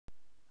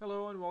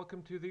Hello and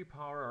welcome to the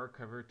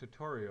PowerArchiver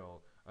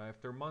tutorial.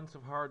 After months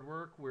of hard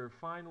work, we're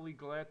finally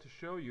glad to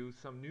show you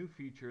some new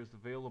features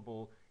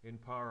available in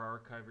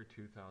PowerArchiver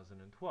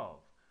 2012.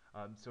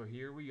 So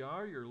here we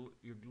are, you're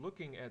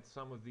looking at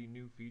some of the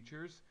new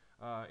features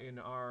in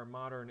our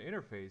modern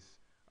interface.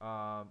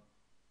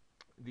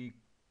 The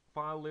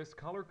file list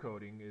color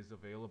coding is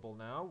available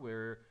now,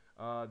 where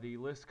the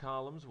list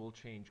columns will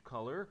change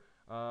color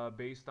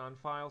based on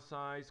file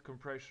size,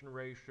 compression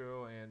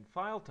ratio, and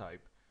file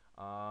type.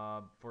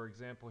 For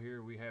example,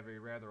 here we have a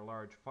rather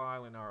large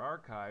file in our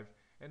archive,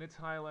 and it's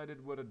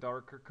highlighted with a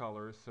darker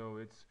color, so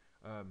it's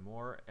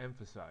more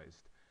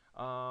emphasized.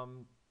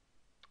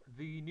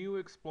 The new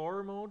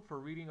Explorer mode for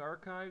reading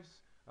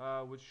archives,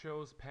 which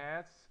shows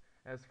paths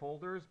as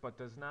folders but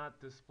does not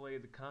display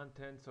the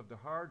contents of the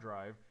hard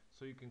drive,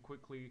 so you can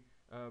quickly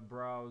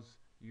browse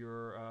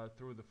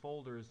through the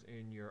folders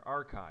in your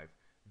archive.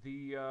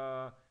 The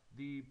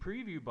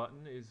preview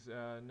button is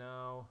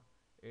now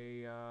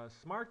a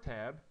smart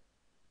tab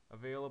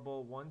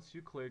available once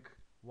you click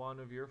one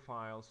of your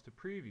files to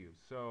preview.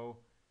 So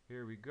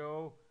here we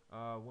go.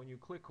 When you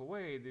click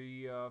away,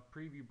 the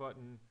preview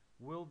button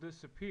will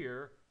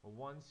disappear.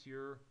 Once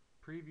you're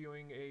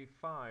previewing a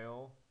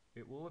file,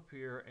 it will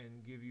appear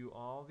and give you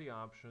all the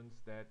options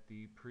that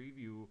the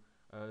preview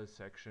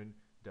section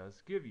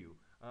does give you.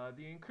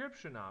 The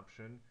encryption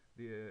option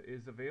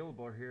is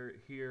available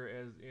here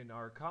as in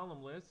our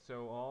column list,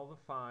 so all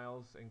the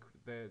files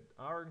that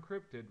are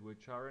encrypted,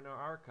 which are in our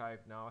archive,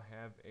 now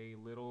have a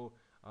little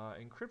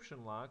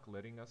encryption lock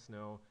letting us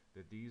know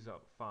that these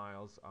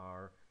files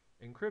are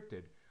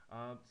encrypted.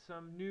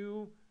 Some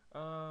new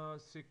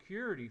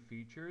security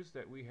features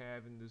that we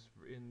have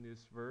in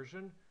this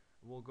version.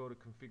 We'll go to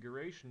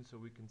configuration so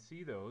we can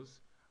see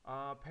those.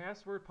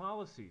 Password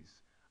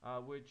policies,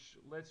 which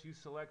lets you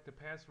select the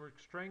password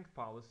strength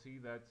policy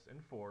that's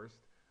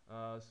enforced.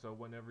 So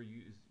whenever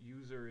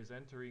user is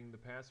entering the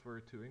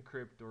password to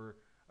encrypt or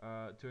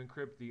to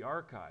encrypt the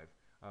archive,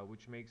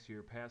 which makes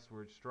your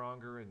password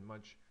stronger and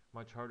much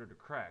harder to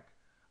crack.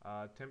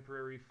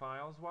 Temporary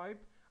files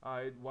wipe.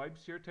 It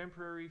wipes your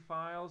temporary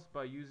files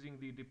by using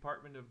the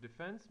Department of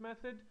Defense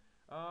method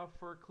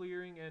for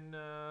clearing and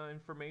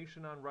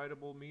information on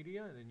writable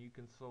media, and then you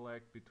can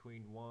select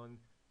between 1,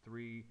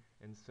 3,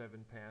 and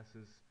 7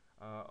 passes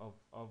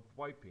of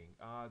wiping.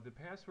 The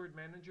password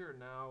manager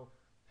now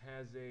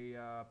has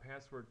a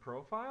password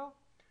profile,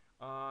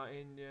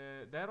 and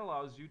that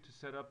allows you to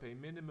set up a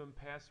minimum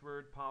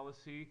password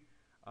policy.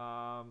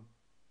 That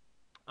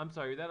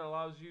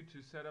allows you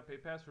to set up a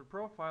password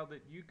profile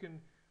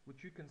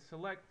which you can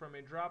select from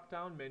a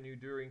drop-down menu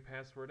during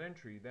password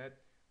entry. That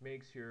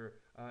makes your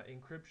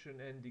encryption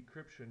and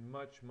decryption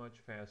much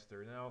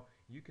faster. Now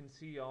you can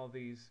see all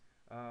these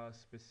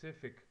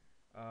specific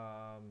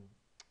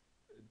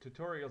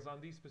tutorials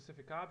on these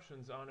specific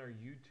options on our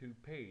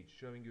YouTube page,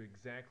 showing you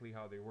exactly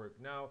how they work.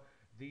 Now,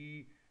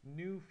 the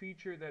new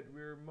feature that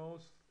we're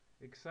most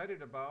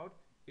excited about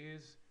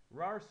is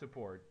RAR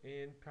support.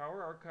 In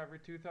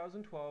PowerArchiver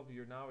 2012,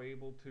 you're now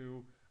able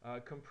to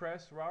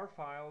compress RAR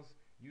files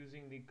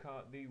using the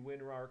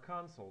WinRar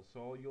console. So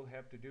all you'll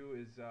have to do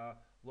is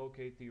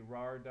locate the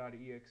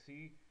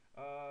rar.exe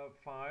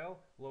file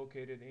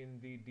located in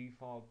the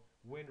default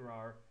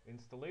WinRar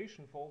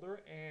installation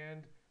folder,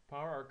 and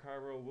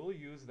PowerArchiver will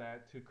use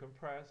that to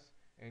compress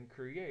and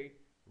create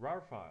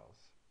RAR files.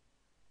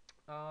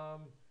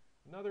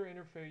 Another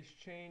interface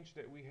change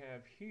that we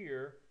have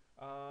here,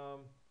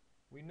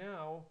 we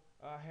now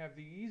have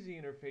the easy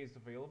interface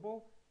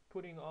available,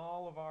 putting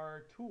all of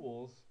our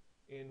tools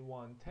in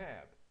one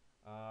tab,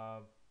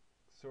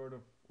 sort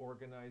of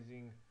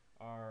organizing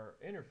our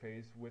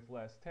interface with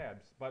less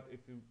tabs. But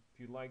if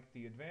you like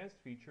the advanced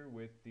feature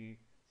with the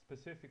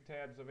specific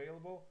tabs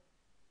available,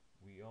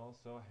 we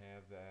also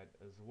have that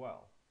as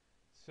well.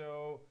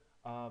 So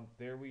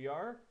there we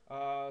are.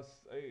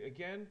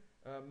 Again,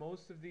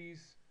 most of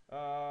these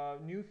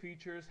new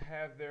features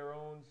have their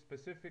own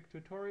specific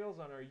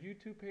tutorials on our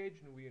YouTube page,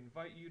 and we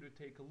invite you to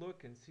take a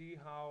look and see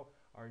how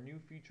our new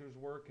features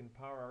work in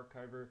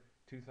PowerArchiver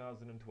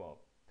 2012.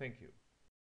 Thank you.